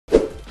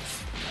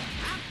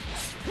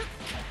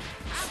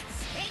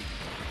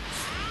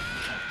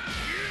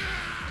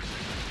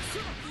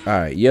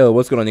Alright, yo,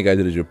 what's going on, you guys?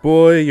 It is your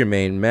boy, your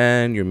main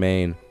man, your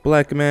main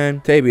black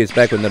man, Tavius,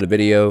 back with another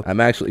video. I'm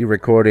actually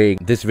recording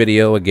this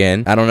video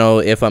again. I don't know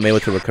if I'm able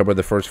to recover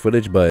the first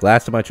footage, but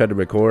last time I tried to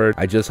record,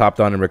 I just hopped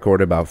on and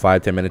recorded about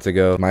 5-10 minutes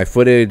ago. My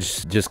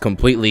footage just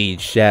completely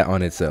shat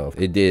on itself.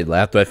 It did.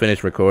 After I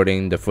finished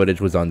recording, the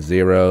footage was on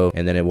 0,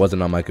 and then it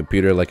wasn't on my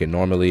computer like it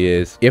normally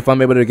is. If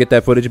I'm able to get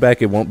that footage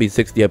back, it won't be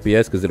 60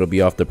 FPS because it'll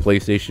be off the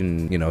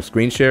PlayStation, you know,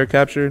 screen share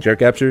capture.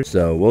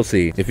 So we'll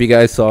see. If you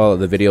guys saw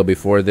the video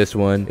before this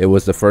one, it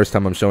was the first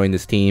time I'm showing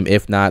this team.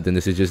 If not, then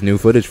this is just new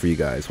footage for you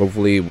guys.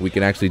 Hopefully we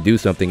can actually do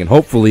something, and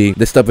hopefully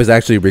this stuff is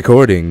actually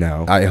recording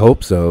now. I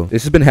hope so.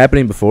 This has been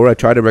happening before. I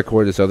tried to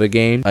record this other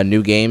game, a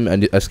new game,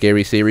 a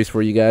scary series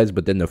for you guys,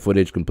 but then the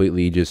footage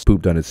completely just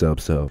pooped on itself.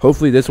 So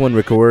hopefully this one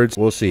records.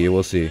 We'll see.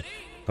 We'll see.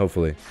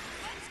 Hopefully.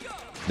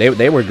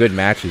 They were good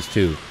matches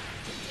too.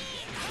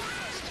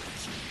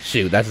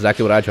 Shoot, that's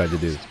exactly what I tried to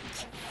do.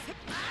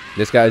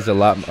 This guy's a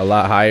lot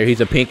higher. He's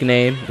a pink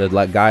name. The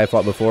guy I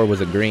fought before was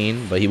a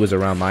green, but he was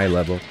around my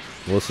level.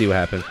 We'll see what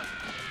happens.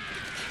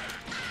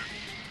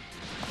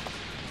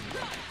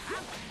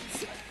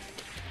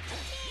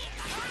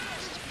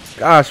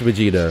 Gosh,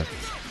 Vegeta.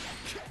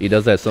 He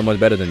does that so much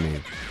better than me.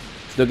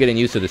 Still getting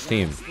used to this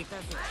team.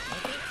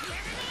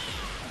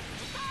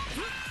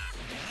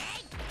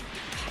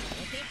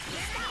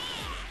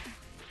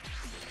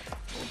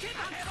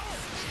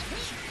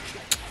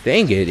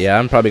 Dang it. Yeah,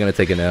 I'm probably gonna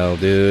take an L,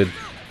 dude.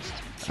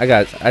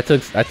 I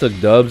took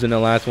dubs in the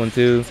last one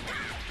too.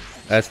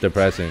 That's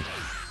depressing.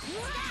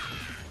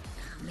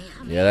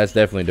 Yeah, that's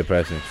definitely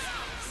depressing.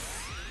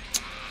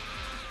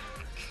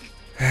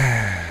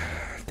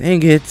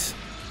 Dang it.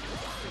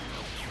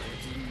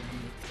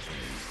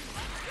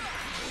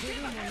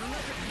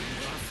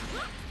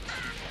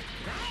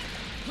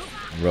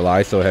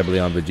 Rely so heavily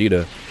on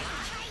Vegeta.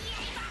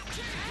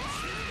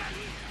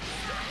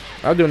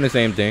 I'm doing the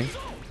same thing.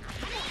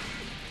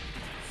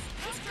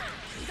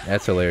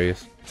 That's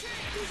hilarious.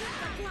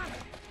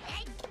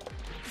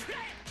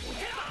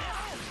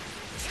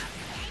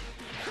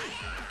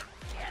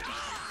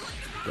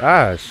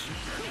 Gosh.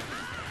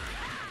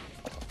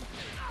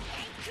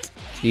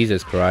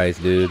 Jesus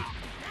Christ, dude.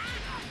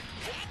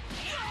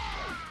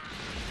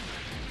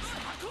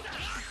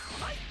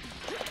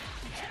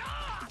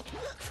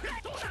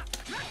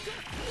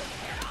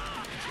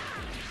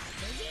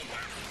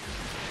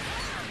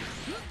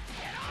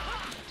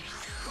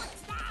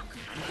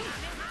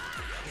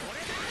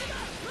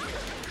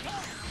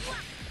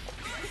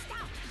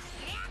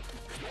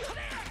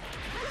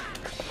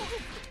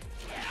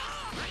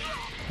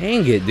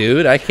 Dang it,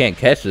 dude. I can't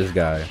catch this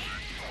guy.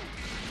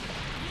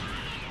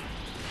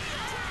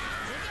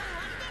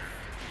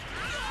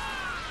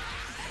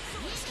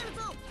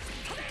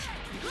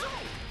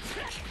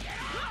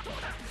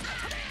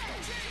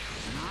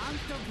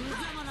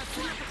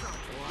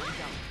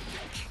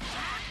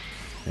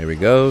 There we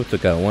go.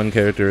 Took out one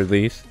character at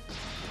least.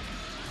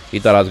 He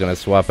thought I was going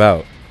to swap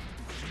out.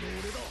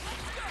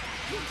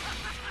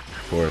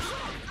 Of course.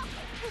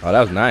 Oh,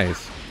 that was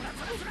nice.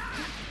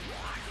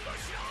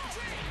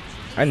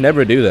 I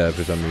never do that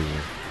for some reason.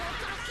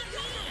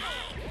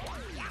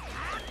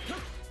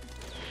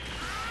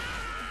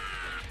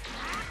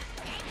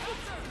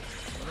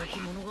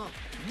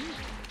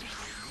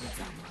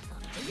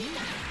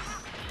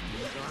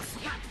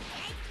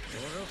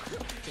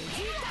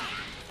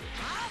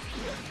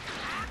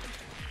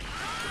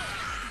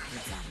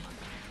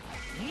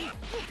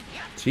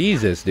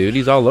 Jesus, dude,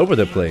 he's all over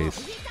the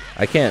place.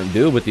 I can't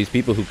do it with these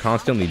people who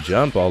constantly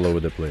jump all over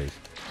the place.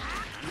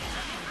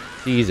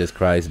 Jesus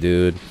Christ,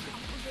 dude.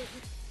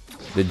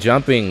 The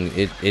jumping,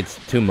 it's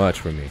too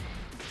much for me.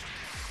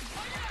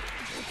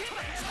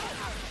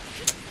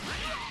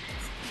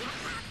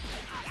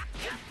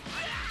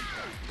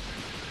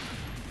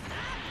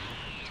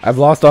 I've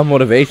lost all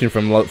motivation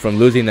from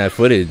losing that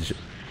footage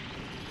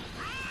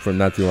from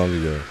not too long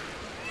ago.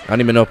 I don't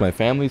even know if my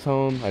family's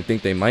home. I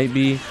think they might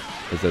be.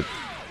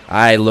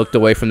 I looked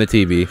away from the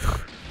TV.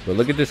 But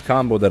look at this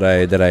combo that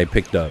I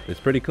picked up. It's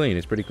pretty clean.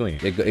 It's pretty clean.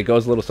 It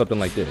goes a little something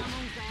like this.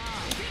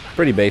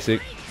 Pretty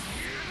basic.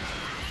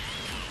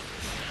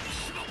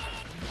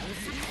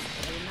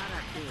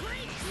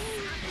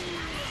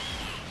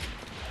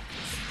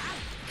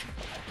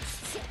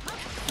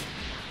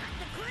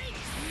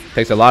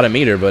 Takes a lot of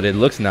meter, but it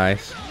looks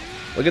nice.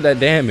 Look at that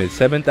damage,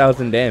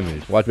 7,000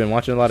 damage. Been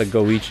watching a lot of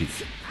Goichi.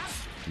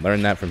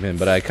 Learned that from him,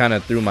 but I kind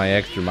of threw my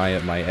extra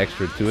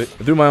to it.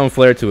 I threw my own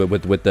flair to it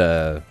with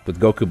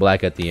Goku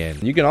Black at the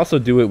end. You can also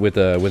do it with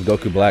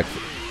Goku Black.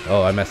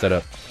 Oh, I messed that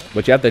up.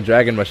 But you have to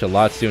Dragon Rush a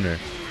lot sooner.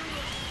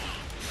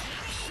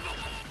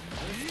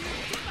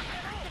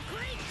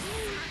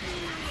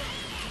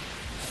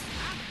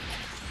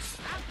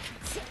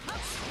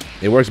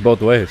 It works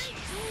both ways.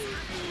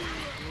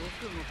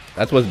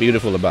 That's what's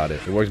beautiful about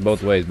it. It works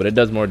both ways, but it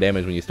does more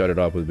damage when you start it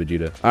off with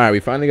Vegeta. Alright, we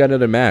finally got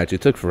another match.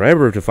 It took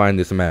forever to find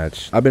this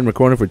match. I've been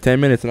recording for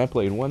 10 minutes and I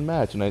played one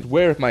match, and I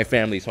swear my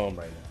family's home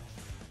right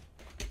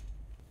now.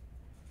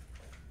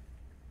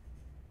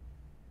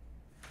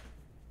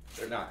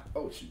 They're not.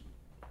 Oh, shoot.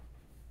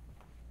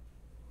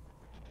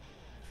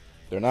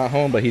 They're not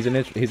home, but he's an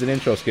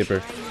intro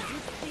skipper.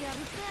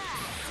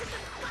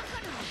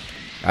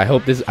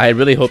 I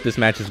really hope this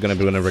match is gonna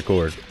be gonna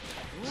record.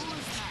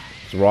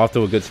 So we're off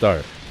to a good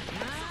start.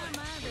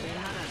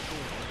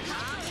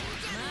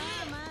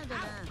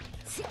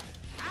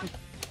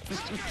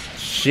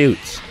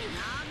 Shoot.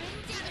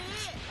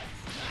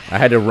 I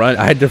had to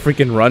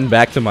freaking run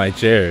back to my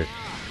chair.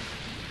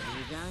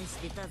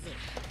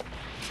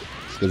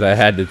 Because I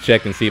had to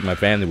check and see if my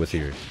family was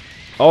here.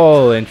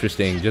 Oh,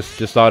 interesting.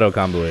 Just auto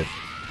combo it.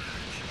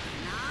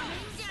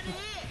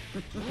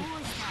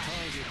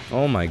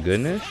 Oh my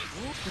goodness.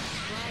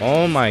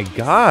 Oh my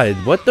god.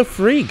 What the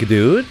freak,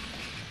 dude?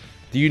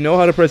 Do you know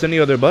how to press any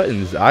other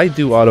buttons? I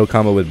do auto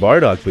combo with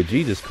Bardock, but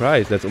Jesus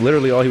Christ, that's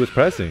literally all he was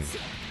pressing.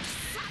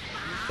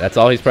 That's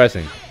all he's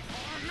pressing.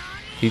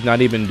 He's not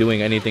even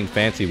doing anything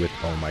fancy with...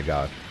 Oh my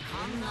god.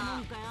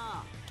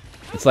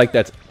 It's like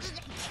that's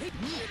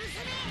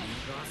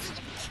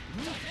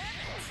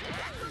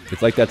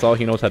all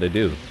he knows how to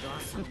do.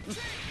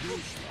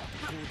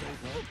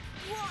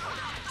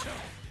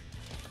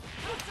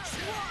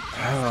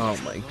 Oh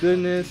my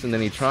goodness. And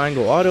then he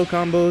triangle auto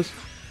combos.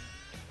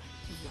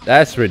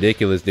 That's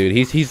ridiculous, dude.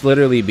 He's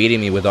literally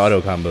beating me with auto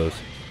combos.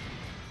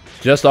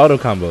 Just auto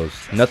combos.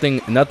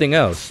 Nothing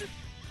else.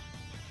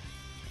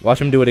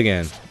 Watch him do it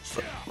again.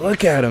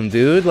 Look at him,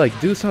 dude. Like,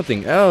 do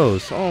something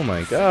else. Oh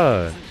my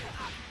god.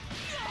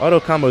 Auto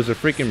combos are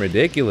freaking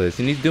ridiculous.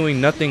 And he's doing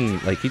nothing.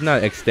 Like, he's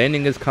not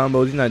extending his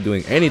combos. He's not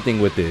doing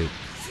anything with it.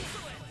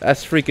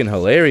 That's freaking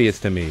hilarious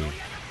to me.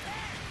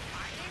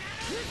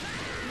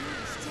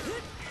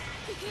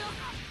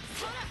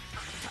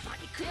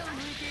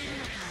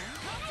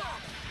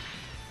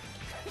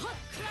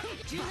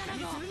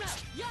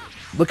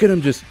 Look at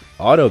him just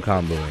auto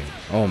comboing.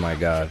 Oh my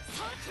god.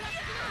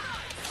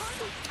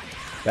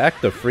 Back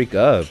the freak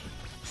up.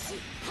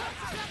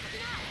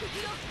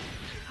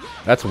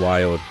 That's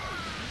wild.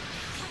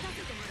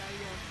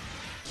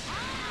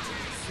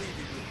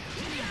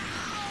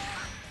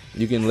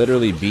 You can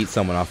literally beat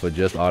someone off of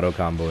just auto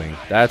comboing.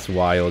 That's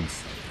wild.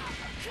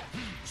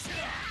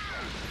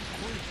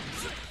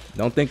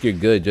 Don't think you're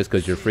good just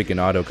because you're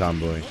freaking auto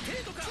comboing.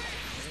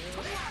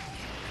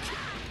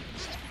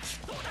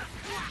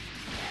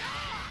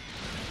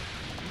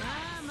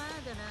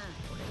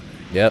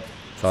 Yep,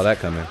 saw that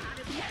coming.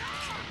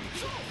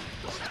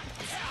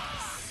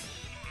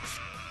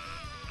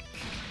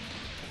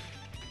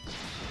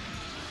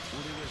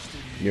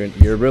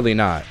 You're really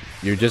not.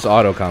 You're just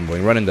auto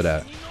comboing. Run into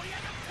that.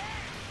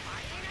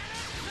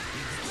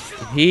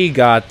 He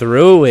got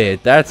through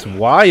it. That's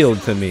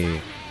wild to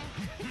me.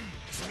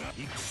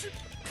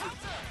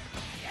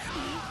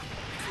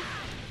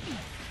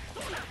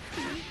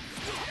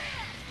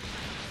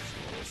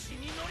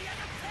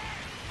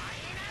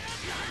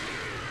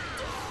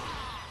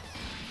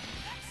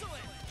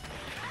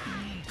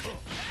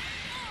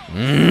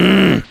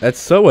 That's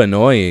so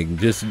annoying.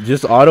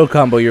 Just auto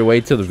combo your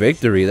way to the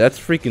victory. That's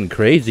freaking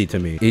crazy to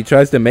me. He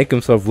tries to make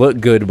himself look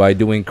good by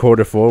doing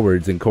quarter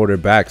forwards and quarter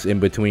backs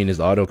in between his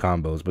auto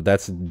combos, but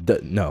that's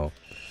no.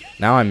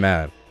 Now I'm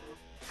mad.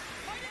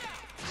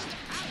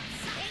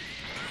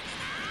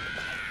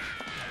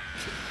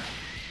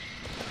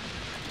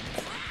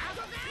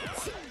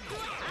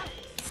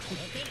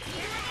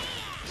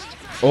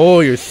 Oh,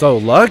 you're so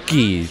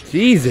lucky.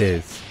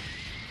 Jesus.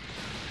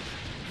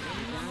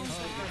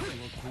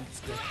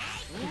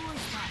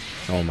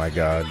 Oh my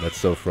god, that's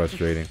so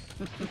frustrating.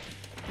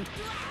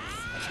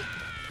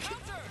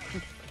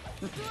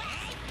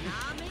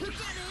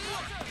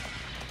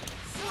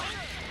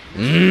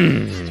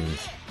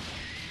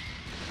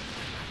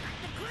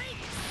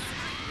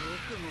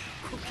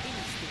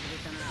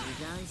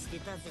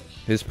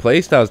 His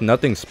playstyle's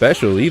nothing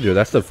special either,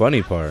 that's the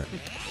funny part.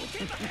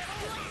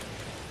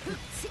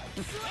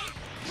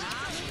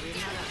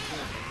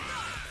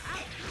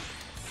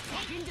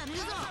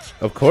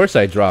 Of course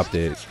I dropped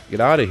it. Get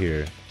out of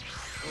here.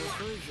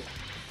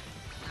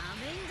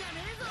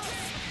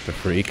 The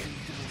freak.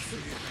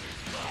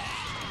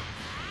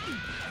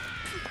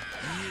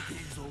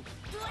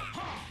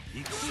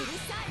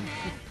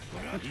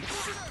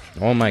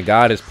 Oh my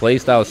god, his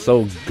playstyle is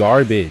so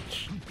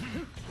garbage.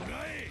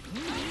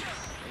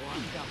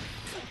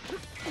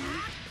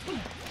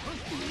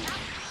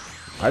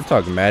 I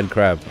talk mad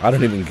crap. I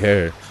don't even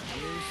care.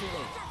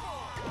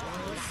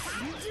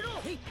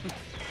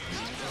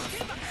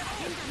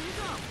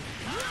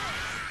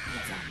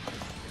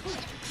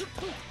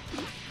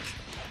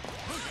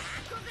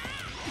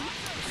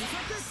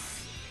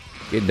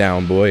 Get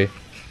down, boy.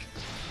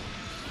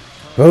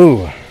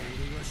 Oh.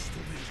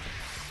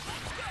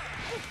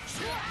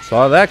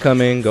 Saw that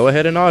coming. Go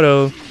ahead and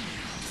auto.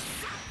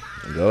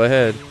 Go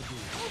ahead.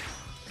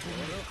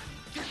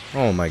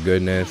 Oh my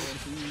goodness.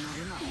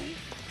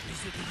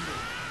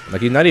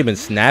 Like, he's not even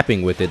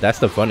snapping with it. That's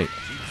the funny.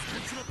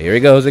 Here he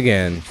goes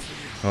again.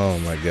 Oh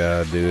my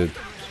god, dude.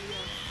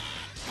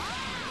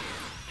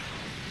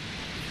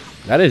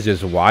 That is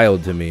just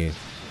wild to me.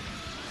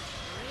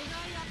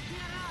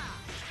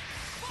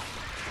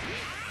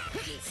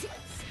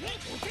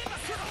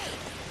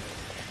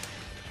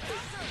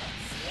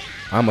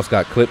 I almost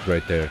got clipped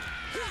right there.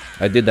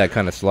 I did that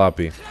kind of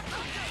sloppy.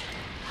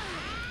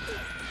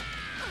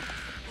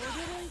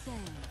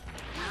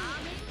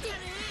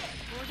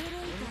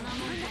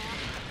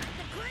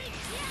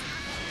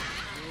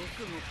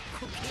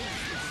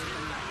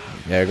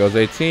 There goes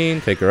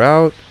 18. Take her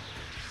out.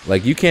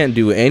 Like, you can't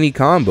do any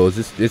combos.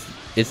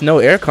 It's no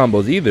air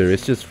combos either.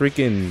 It's just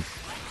freaking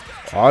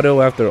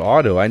auto after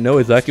auto. I know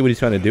exactly what he's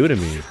trying to do to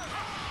me.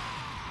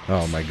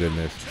 Oh my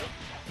goodness.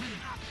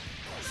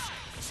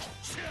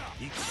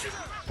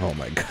 Oh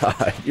my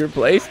god. Your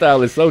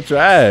playstyle is so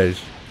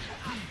trash.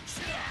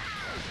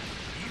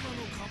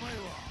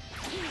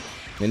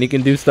 And he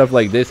can do stuff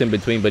like this in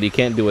between, but he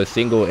can't do a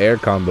single air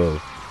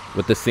combo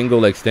with a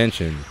single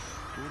extension.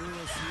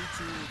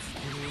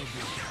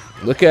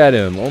 Look at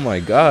him. Oh my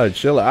god.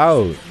 Chill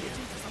out.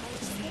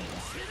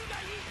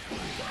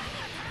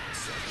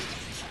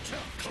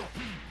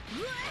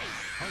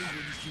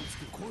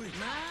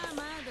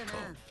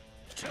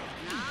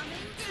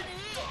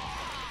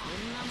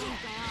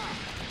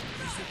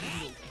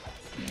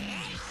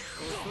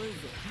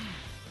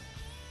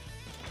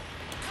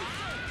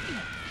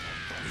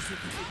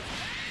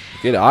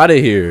 Get out of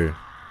here.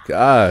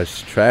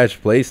 Gosh, trash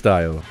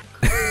playstyle.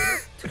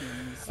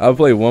 I'll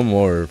play one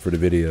more for the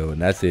video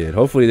and that's it.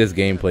 Hopefully this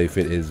gameplay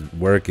fit is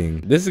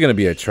working. This is gonna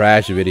be a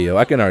trash video.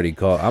 I'm already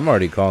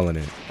calling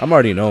it. I'm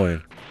already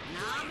knowing.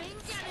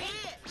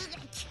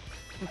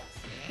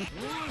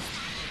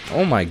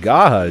 Oh my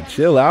god,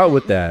 chill out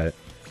with that.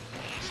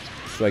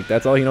 It's like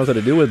that's all he knows how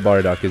to do with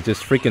Bardock is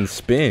just freaking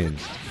spin.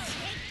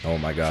 Oh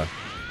my god.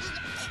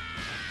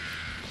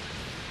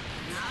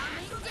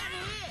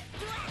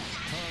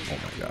 Oh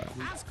my god.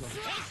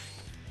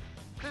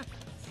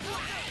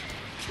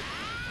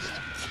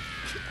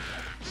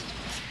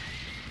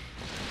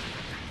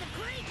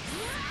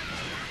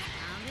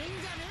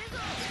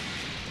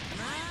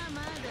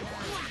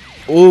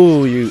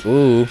 Ooh,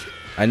 ooh.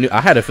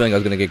 I had a feeling I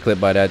was gonna get clipped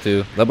by that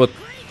too. Level.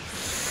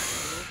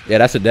 Yeah,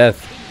 that's a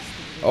death.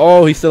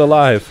 Oh, he's still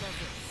alive.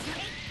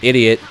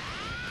 Idiot.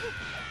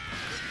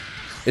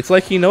 It's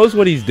like he knows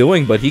what he's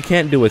doing, but he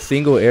can't do a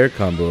single air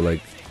combo.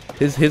 Like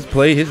his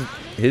play, his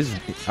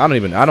I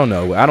don't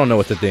know. I don't know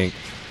what to think.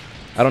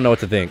 I don't know what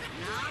to think.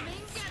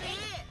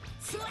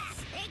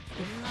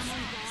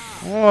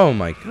 Oh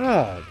my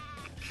god.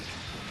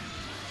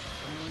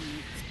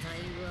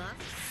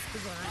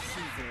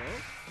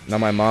 Now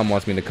my mom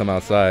wants me to come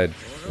outside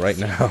right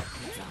now.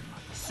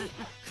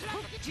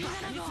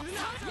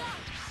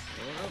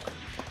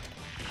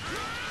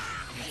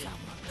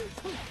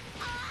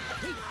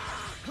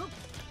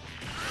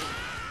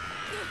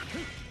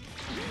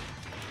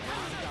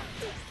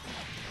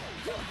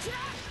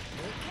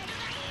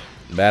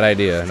 Bad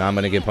idea. Now I'm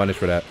gonna get punished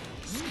for that.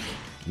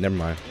 Never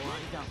mind.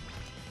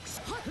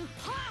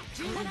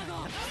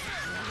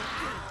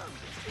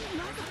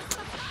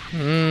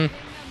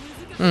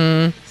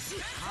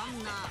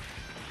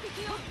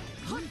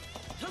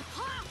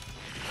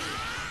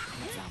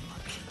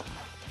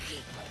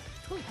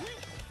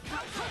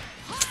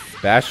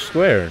 Bash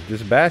square.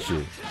 Just bash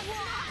it.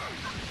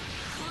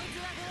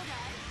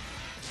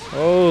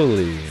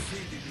 Holy.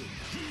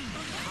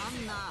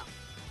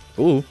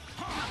 Ooh.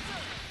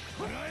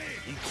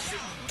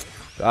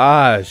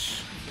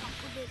 Gosh.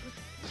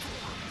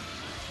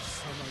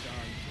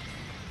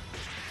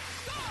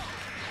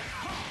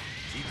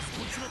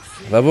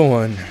 Level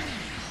 1.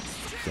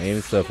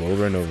 Same stuff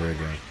over and over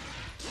again.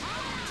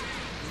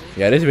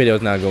 Yeah, this video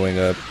is not going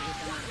up.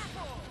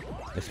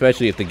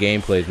 Especially if the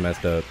gameplay is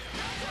messed up.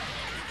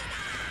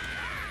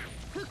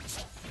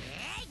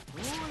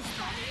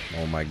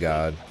 Oh my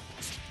god.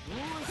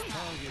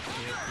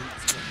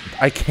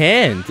 I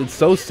can't. It's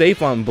so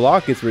safe on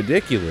block. It's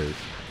ridiculous.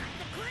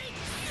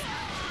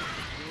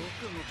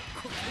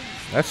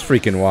 That's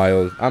freaking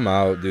wild. I'm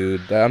out,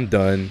 dude. I'm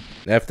done.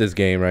 F this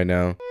game right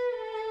now.